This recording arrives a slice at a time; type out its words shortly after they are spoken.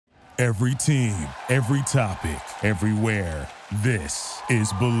Every team, every topic, everywhere. This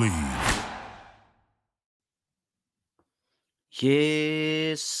is Believe.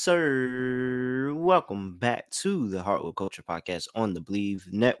 Yes, sir. Welcome back to the Heartwood Culture Podcast on the Believe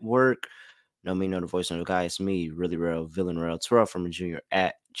Network. Know me, know the voice, know the guy. It's me, really real, villain real, Terrell from a junior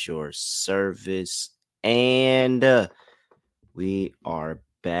at your service. And we are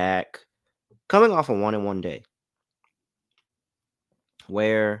back coming off a 1-1 day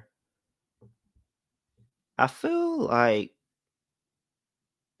where I feel like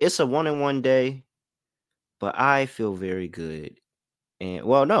it's a 1-1 day, but I feel very good. And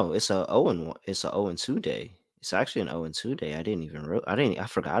well, no, it's a 0-1. It's a 0-2 day. It's actually an 0-2 day. I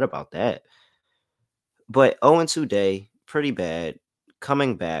forgot about that. But 0-2 day, pretty bad.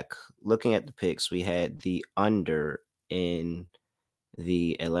 Coming back, looking at the picks, we had the under in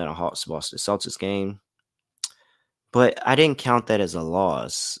the Atlanta Hawks Boston Celtics game. But I didn't count that as a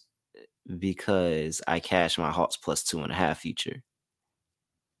loss because I cashed my Hawks plus 2.5 future.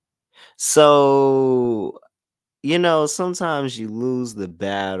 So, sometimes you lose the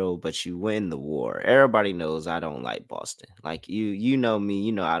battle, but you win the war. Everybody knows I don't like Boston. Like you know me,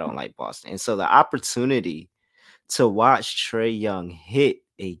 you know I don't like Boston. And so the opportunity to watch Trae Young hit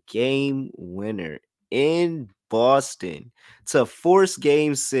a game winner in Boston to force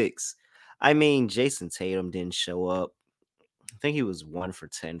game 6. I mean, Jason Tatum didn't show up. I think he was 1 for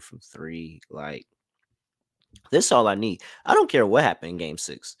 10 from 3. Like, this is all I need. I don't care what happened in game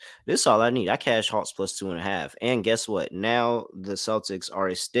 6. This is all I need. I cash Hawks plus 2.5. And guess what? Now the Celtics are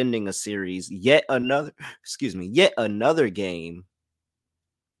extending a series, yet another game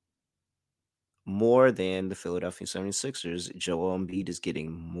more than the Philadelphia 76ers. Joel Embiid is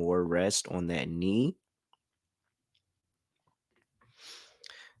getting more rest on that knee.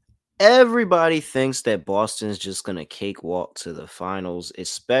 Everybody thinks that Boston's just going to cakewalk to the finals,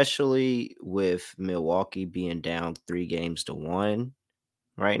 especially with Milwaukee being down 3-1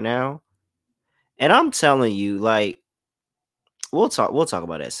 right now. And I'm telling you, like, we'll talk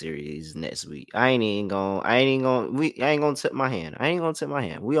about that series next week. I ain't gonna tip my hand.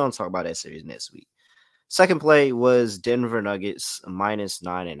 We gonna talk about that series next week. Second play was Denver Nuggets minus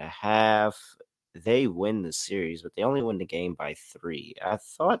 9.5. They win the series, but they only win the game by 3. I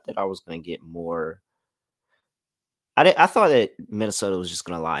thought that I was going to get more. I thought that Minnesota was just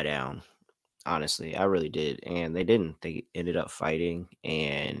going to lie down. Honestly, I really did. And they didn't. They ended up fighting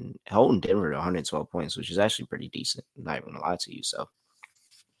and holding Denver to 112 points, which is actually pretty decent. I'm not even going to lie to you. So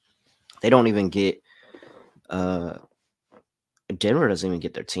they don't even get Denver doesn't even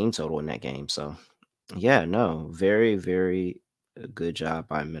get their team total in that game. So yeah, no, very, very good job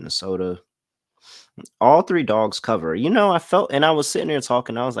by Minnesota. All 3 dogs cover. I was sitting there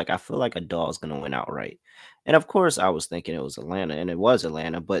talking. I was like, I feel like a dog's going to win outright. And of course, I was thinking it was Atlanta, and it was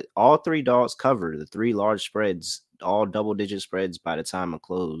Atlanta. But all 3 dogs cover. The 3 large spreads, all double-digit spreads by the time of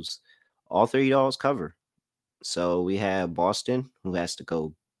close. All 3 dogs cover. So we have Boston, who has to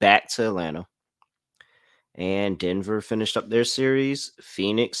go back to Atlanta. And Denver finished up their series.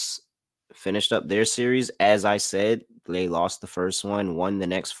 Phoenix finished up their series. As I said, they lost the first one, won the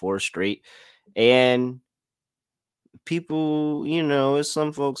next 4 straight. And people, there's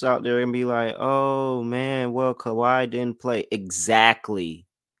some folks out there and be like, oh man, well, Kawhi didn't play. Exactly.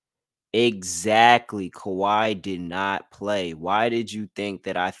 Kawhi did not play. Why did you think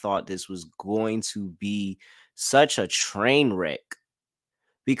that I thought this was going to be such a train wreck?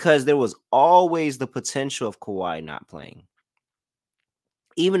 Because there was always the potential of Kawhi not playing.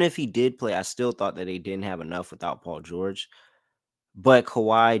 Even if he did play, I still thought that they didn't have enough without Paul George. But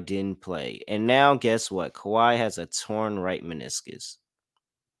Kawhi didn't play. And now guess what? Kawhi has a torn right meniscus.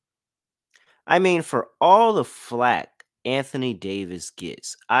 I mean, for all the flack Anthony Davis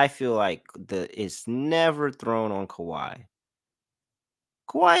gets, I feel like it's never thrown on Kawhi.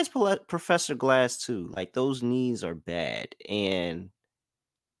 Kawhi is Professor Glass too. Like, those knees are bad. And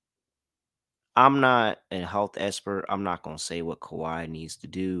I'm not a health expert. I'm not going to say what Kawhi needs to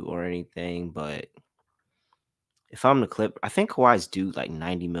do or anything. But if I'm the Clip, I think Kawhi's due like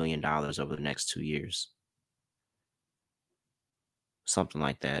 $90 million over the next 2 years. Something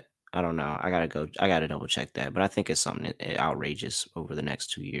like that. I don't know. I gotta double check that, but I think it's something outrageous over the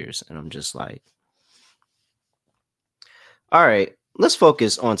next 2 years. And I'm just like, all right, let's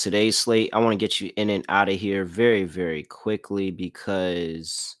focus on today's slate. I want to get you in and out of here very, very quickly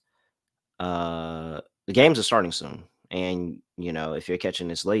because the games are starting soon. And, if you're catching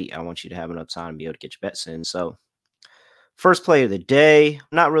this late, I want you to have enough time to be able to get your bets in. So, first play of the day.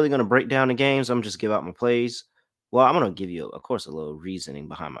 I'm not really going to break down the games. I'm just give out my plays. Well, I'm going to give you, of course, a little reasoning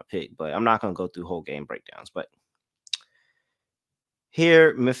behind my pick, but I'm not going to go through whole game breakdowns. But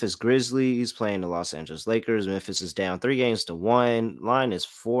Here, Memphis Grizzlies playing the Los Angeles Lakers. Memphis is down 3-1. Line is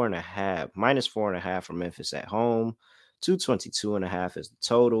 4.5, -4.5 for Memphis at home. 222.5 is the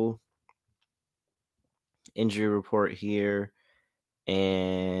total. Injury report here.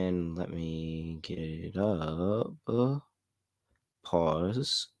 And let me get it up.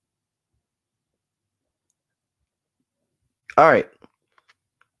 Pause. All right.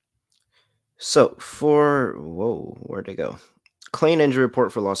 So where'd they go? Clean injury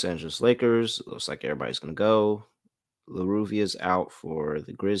report for Los Angeles Lakers. Looks like everybody's gonna go. LaRuvia's out for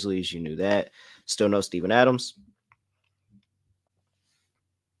the Grizzlies. You knew that. Still no Steven Adams.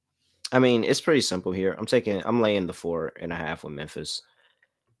 I mean, it's pretty simple here. I'm laying the 4.5 with Memphis.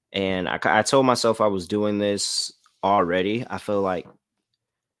 And I told myself I was doing this already. I feel like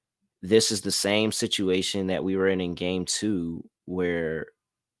this is the same situation that we were in game 2, where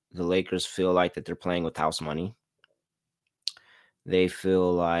the Lakers feel like that they're playing with house money. They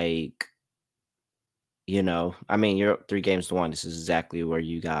feel like, I mean, you're up 3-1. This is exactly where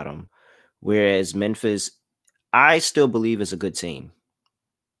you got them. Whereas Memphis, I still believe is a good team.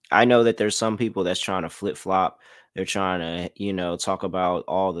 I know that there's some people that's trying to flip flop. They're trying to, talk about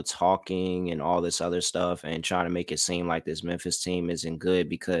all the talking and all this other stuff and trying to make it seem like this Memphis team isn't good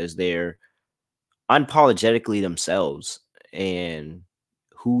because they're unapologetically themselves and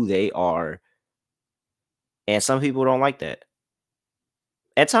who they are. And some people don't like that.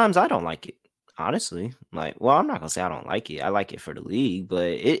 At times, I don't like it, honestly. Like, well, I'm not gonna say I don't like it. I like it for the league, but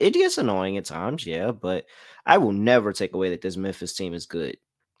it gets annoying at times, yeah. But I will never take away that this Memphis team is good.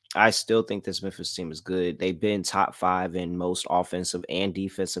 I still think this Memphis team is good. They've been top 5 in most offensive and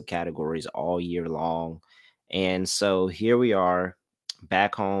defensive categories all year long. And so here we are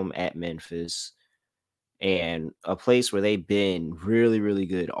back home at Memphis, and a place where they've been really, really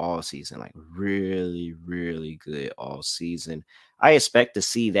good all season, like really, really good all season. I expect to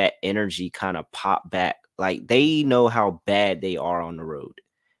see that energy kind of pop back. Like they know how bad they are on the road.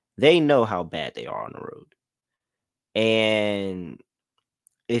 They know how bad they are on the road. And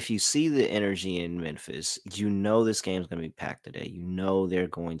if you see the energy in Memphis, this game's going to be packed today. They're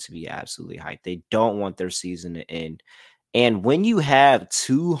going to be absolutely hyped. They don't want their season to end. And when you have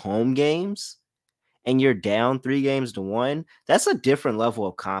 2 home games and you're down 3-1, that's a different level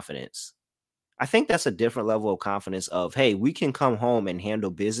of confidence. I think that's a different level of confidence of, hey, we can come home and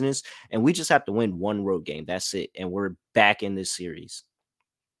handle business, and we just have to win 1 road game. That's it. And we're back in this series.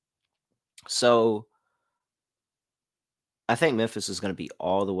 So I think Memphis is going to be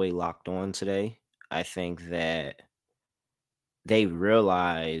all the way locked on today. I think that they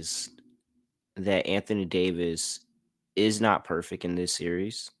realize that Anthony Davis is not perfect in this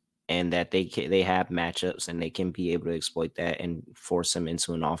series, and that they have matchups and they can be able to exploit that and force him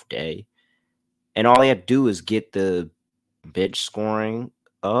into an off day. And all they have to do is get the bench scoring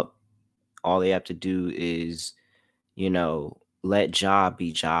up. All they have to do is, let Ja be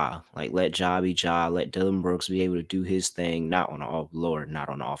Ja. Like let Ja be Ja. Let Dylan Brooks be able to do his thing, not on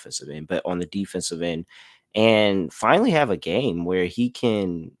the offensive end, but on the defensive end. And finally have a game where he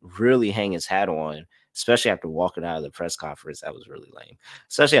can really hang his hat on, especially after walking out of the press conference. That was really lame.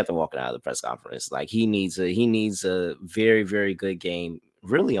 Especially after walking out of the press conference. Like he needs a very, very good game,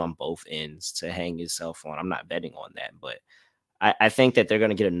 really on both ends, to hang himself on. I'm not betting on that, but I think that they're going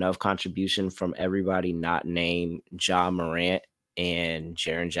to get enough contribution from everybody not named Ja Morant and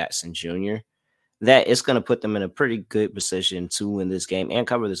Jaren Jackson Jr. that it's going to put them in a pretty good position to win this game and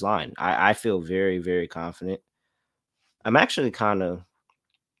cover this line. I feel very, very confident. I'm actually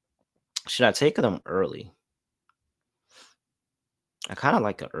should I take them early? I kind of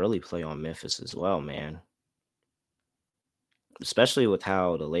like an early play on Memphis as well, man. Especially with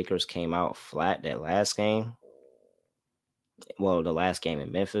how the Lakers came out flat that last game. Well, the last game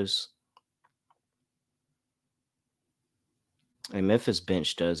in Memphis. And Memphis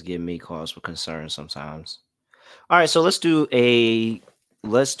bench does give me cause for concern sometimes. All right, so let's do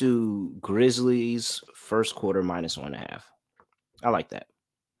Grizzlies first quarter -1.5. I like that.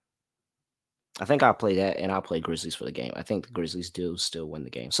 I think I'll play that, and I'll play Grizzlies for the game. I think the Grizzlies do still win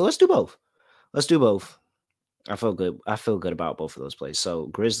the game. So let's do both. Let's do both. I feel good. I feel good about both of those plays. So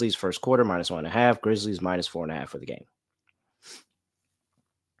Grizzlies first quarter -1.5. Grizzlies -4.5 for the game.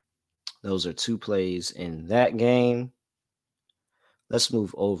 Those are 2 plays in that game. Let's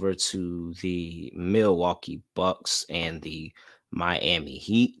move over to the Milwaukee Bucks and the Miami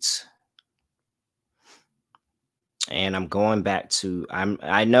Heat. And I'm going back to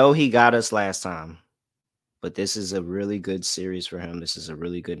I know he got us last time, but this is a really good series for him. This is a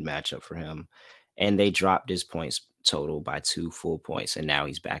really good matchup for him. and they dropped his points total by 2 full points, and now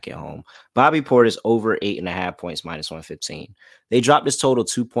he's back at home. Bobby Portis over 8.5 points minus 115. They dropped his total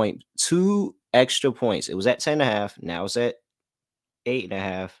 2.2 extra points. It was at 10.5. Now it's at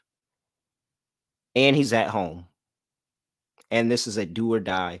 8.5. And he's at home. And this is a do or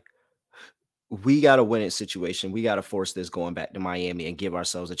die. We got to win it situation. We got to force this going back to Miami and give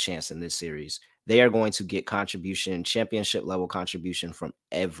ourselves a chance in this series. They are going to get contribution, championship level contribution from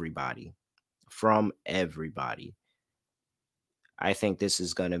everybody. From everybody. I think this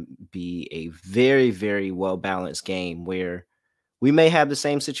is going to be a very, very well balanced game where we may have the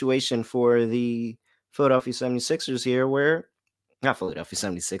same situation for the Philadelphia 76ers here, where not Philadelphia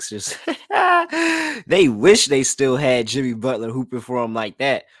 76ers. They wish they still had Jimmy Butler hooping for them like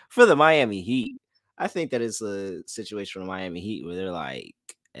that. For the Miami Heat, I think that is a situation for the Miami Heat where they're like,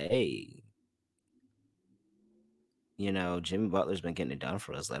 hey, Jimmy Butler's been getting it done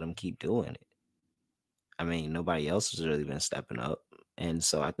for us. Let him keep doing it. I mean, nobody else has really been stepping up. And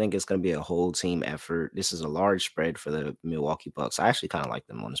so I think it's going to be a whole team effort. This is a large spread for the Milwaukee Bucks. I actually kind of like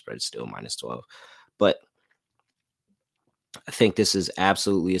them on the spread still, minus 12. But I think this is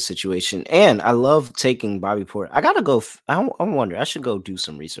absolutely a situation. And I love taking Bobby Portis. I got to go. I wonder, I should go do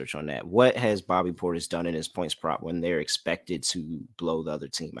some research on that. What has Bobby Portis done in his points prop when they're expected to blow the other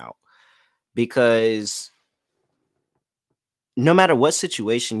team out? Because no matter what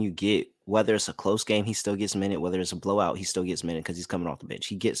situation you get, whether it's a close game, he still gets minute. Whether it's a blowout, he still gets minute because he's coming off the bench.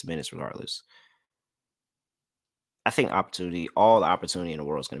 He gets minutes regardless. I think all the opportunity in the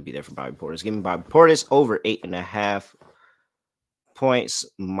world is going to be there for Bobby Portis. Give me Bobby Portis over 8.5 points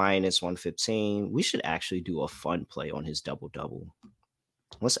minus 115. We should actually do a fun play on his double-double.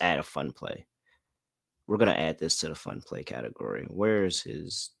 Let's add a fun play. We're going to add this to the fun play category. Where's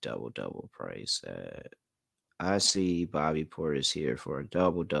his double-double price at? I see Bobby Portis here for a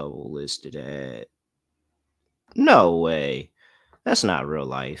double-double listed at... No way. That's not real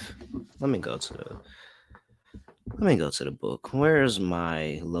life. Let me go to the book. Where's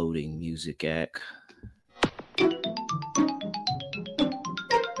my loading music at?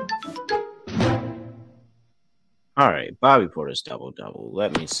 All right, Bobby Portis double-double.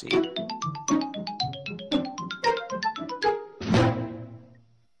 Let me see.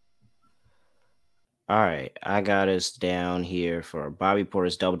 All right, I got us down here for Bobby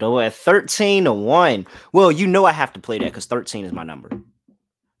Portis double-double at 13-1. Well, I have to play that because 13 is my number.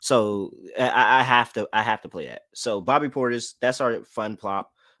 So I have to play that. So Bobby Portis, that's our fun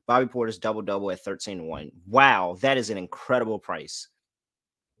plop. Bobby Portis double-double at 13-1. Wow, that is an incredible price.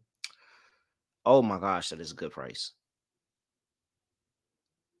 Oh my gosh, that is a good price.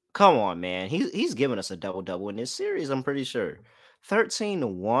 Come on, man. He's giving us a double-double in this series, I'm pretty sure.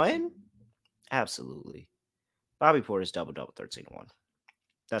 13-1? Absolutely. Bobby Portis double-double 13-1.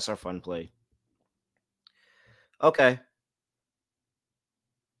 That's our fun play. Okay.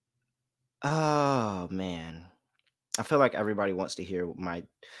 Oh, man. I feel like everybody wants to hear my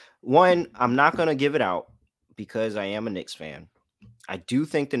one. I'm not going to give it out because I am a Knicks fan. I do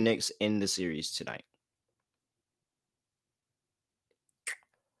think the Knicks end the series tonight.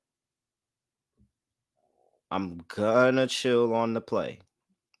 I'm going to chill on the play.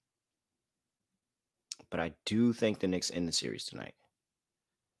 But I do think the Knicks end the series tonight.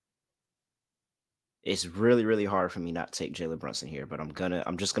 It's really, really hard for me not to take Jalen Brunson here, but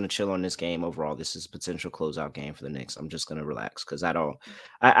I'm just gonna chill on this game overall. This is a potential closeout game for the Knicks. I'm just gonna relax because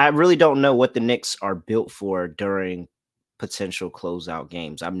I really don't know what the Knicks are built for during potential closeout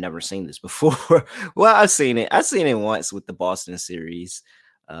games. I've never seen this before. Well, I've seen it. I've seen it once with the Boston series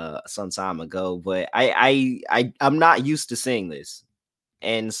some time ago, but I'm not used to seeing this.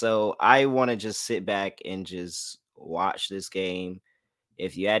 And so I want to just sit back and just watch this game.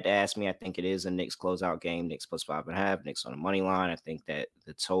 If you had to ask me, I think it is a Knicks closeout game. Knicks plus 5.5. Knicks on the money line. I think that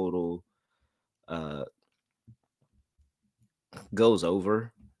the total goes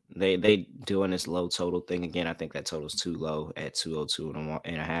over. They doing this low total thing again. I think that total's too low at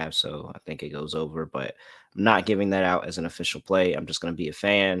 202.5. So I think it goes over. But I'm not giving that out as an official play. I'm just going to be a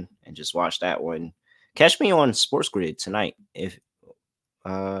fan and just watch that one. Catch me on Sports Grid tonight. If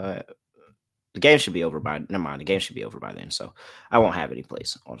the game should be over by never mind. The game should be over by then. So I won't have any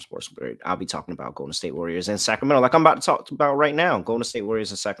place on Sports Grid. I'll be talking about Golden State Warriors and Sacramento, like I'm about to talk about right now. Golden State Warriors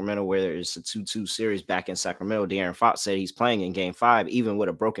and Sacramento, where there's a 2-2 series back in Sacramento. De'Aaron Fox said he's playing in game 5, even with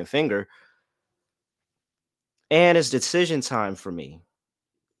a broken finger. And it's decision time for me.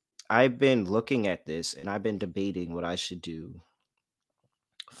 I've been looking at this and I've been debating what I should do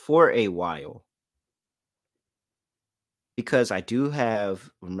for a while. Because I do have,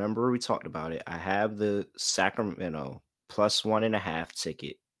 remember we talked about it, I have the Sacramento plus 1.5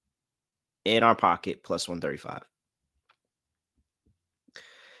 ticket. in our pocket, plus 135.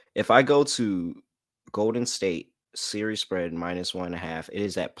 If I go to Golden State series spread minus 1.5, it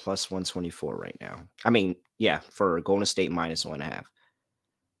is at plus 124 right now. I mean, yeah, for Golden State minus 1.5.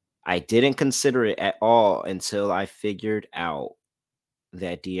 I didn't consider it at all until I figured out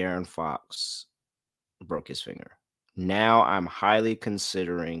that De'Aaron Fox broke his finger. Now I'm highly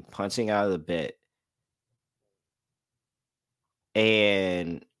considering punting out of the bet.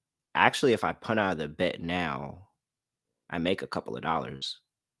 And actually, if I punt out of the bet now, I make a couple of dollars.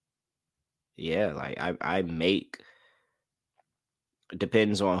 Yeah, like I make,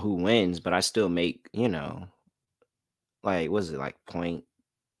 depends on who wins, but I still make, like, what is it, like point,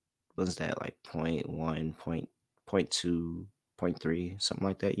 what's that, like point one, point two, point three, something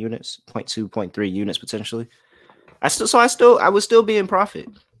like that units, point two, point three units potentially. I would still be in profit.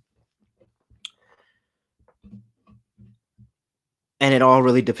 And it all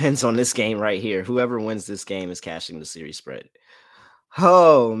really depends on this game right here. Whoever wins this game is cashing the series spread.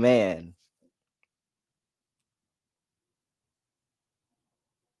 Oh man.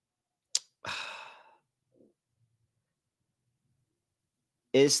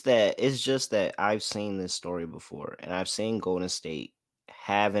 It's just that I've seen this story before, and I've seen Golden State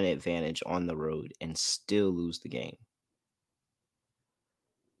have an advantage on the road and still lose the game.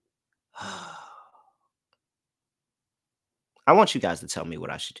 I want you guys to tell me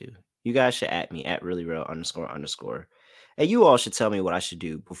what I should do. You guys should at me at really real __. And you all should tell me what I should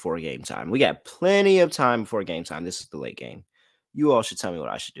do before game time. We got plenty of time before game time. This is the late game. You all should tell me what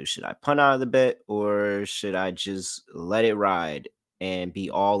I should do. Should I punt out of the bet, or should I just let it ride and be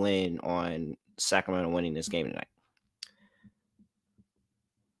all in on Sacramento winning this game tonight?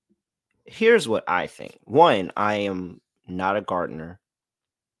 Here's what I think. One, I am not a gardener,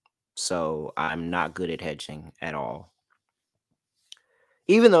 so I'm not good at hedging at all.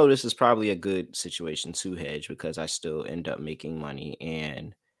 Even though this is probably a good situation to hedge because I still end up making money,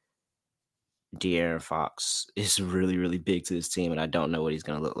 and De'Aaron Fox is really, really big to this team, and I don't know what he's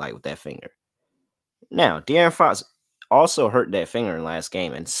going to look like with that finger. Now, De'Aaron Fox also hurt that finger in last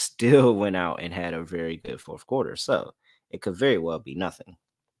game and still went out and had a very good fourth quarter. So it could very well be nothing.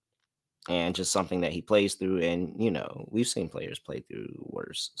 And just something that he plays through. And, we've seen players play through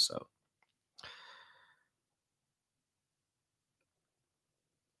worse. So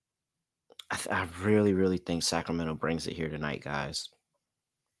I really, really think Sacramento brings it here tonight, guys.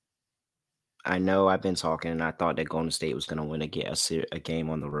 I know I've been talking, and I thought that Golden State was going to win a game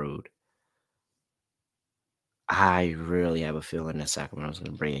on the road. I really have a feeling that Sacramento's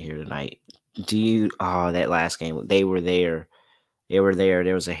going to bring it here tonight. That last game, they were there. They were there.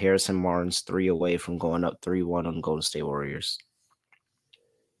 There was a Harrison Barnes 3 away from going up 3-1 on Golden State Warriors.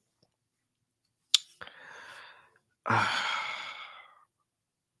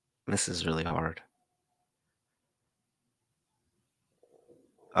 This is really hard.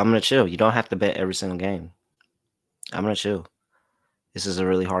 I'm going to chill. You don't have to bet every single game. I'm going to chill. This is a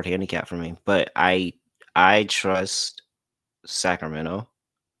really hard handicap for me, but I trust Sacramento.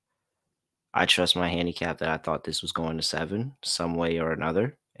 I trust my handicap that I thought this was going to 7 some way or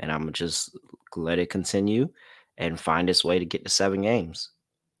another, and I'm going to just let it continue and find its way to get to 7 games.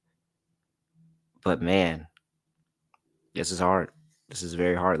 But man, this is hard. This is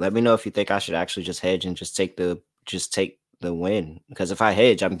very hard. Let me know if you think I should actually just hedge and just take the win. Because if I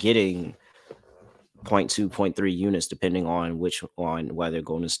hedge, I'm getting 0.2, 0.3 units, depending on whether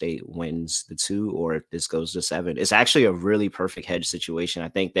Golden State wins the 2 or if this goes to 7. It's actually a really perfect hedge situation. I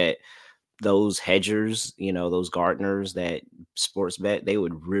think that those hedgers, those gardeners that sports bet, they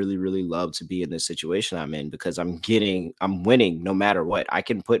would really, really love to be in this situation I'm in, because I'm winning no matter what. I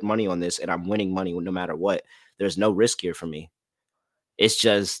can put money on this and I'm winning money no matter what. There's no risk here for me. It's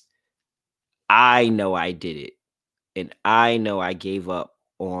just, I know I did it, and I know I gave up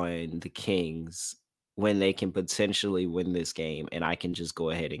on the Kings when they can potentially win this game, and I can just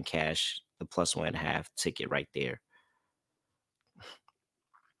go ahead and cash the plus 1.5 ticket right there.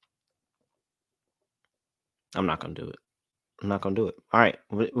 I'm not going to do it. I'm not gonna do it. All right,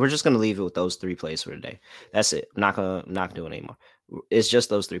 we're just gonna leave it with those 3 plays for today. That's it. I'm not doing anymore. It's just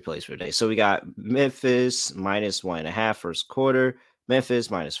those 3 plays for today. So we got Memphis minus 1.5 first quarter.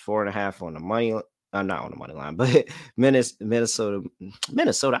 Memphis minus 4.5 on the money. Not on the money line, but Minnesota.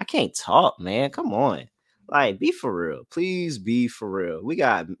 I can't talk, man. Come on, like, be for real. Please be for real. We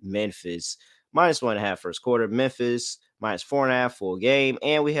got Memphis minus 1.5 first quarter. Memphis minus 4.5 full game,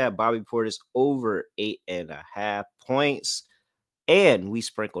 and we have Bobby Portis over 8.5 points. And we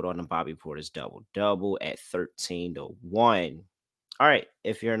sprinkled on the Bobby Portis double at 13-1. All right.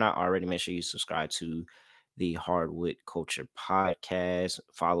 If you're not already, make sure you subscribe to the Hardwood Culture Podcast.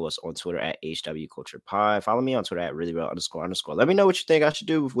 Follow us on Twitter at HW Culture Pod. Follow me on Twitter at reallyreal__. Let me know what you think I should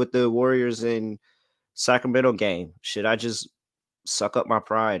do with the Warriors and Sacramento game. Should I just suck up my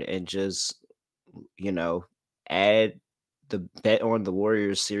pride and just, add the bet on the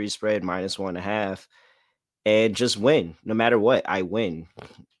Warriors series spread -1.5 and just win? No matter what, I win.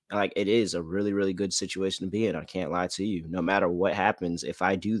 Like, it is a really, really good situation to be in. I can't lie to you. No matter what happens, if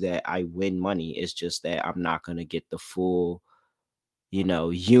I do that, I win money. It's just that I'm not going to get the full,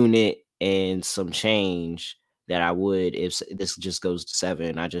 unit and some change that I would if this just goes to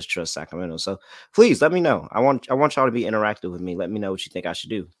 7. I just trust Sacramento. So please let me know. I want y'all to be interactive with me. Let me know what you think I should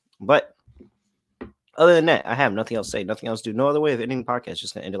do. But other than that, I have nothing else to say, nothing else to do. No other way of ending the podcast.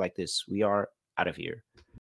 Just gonna end it like this. We are out of here.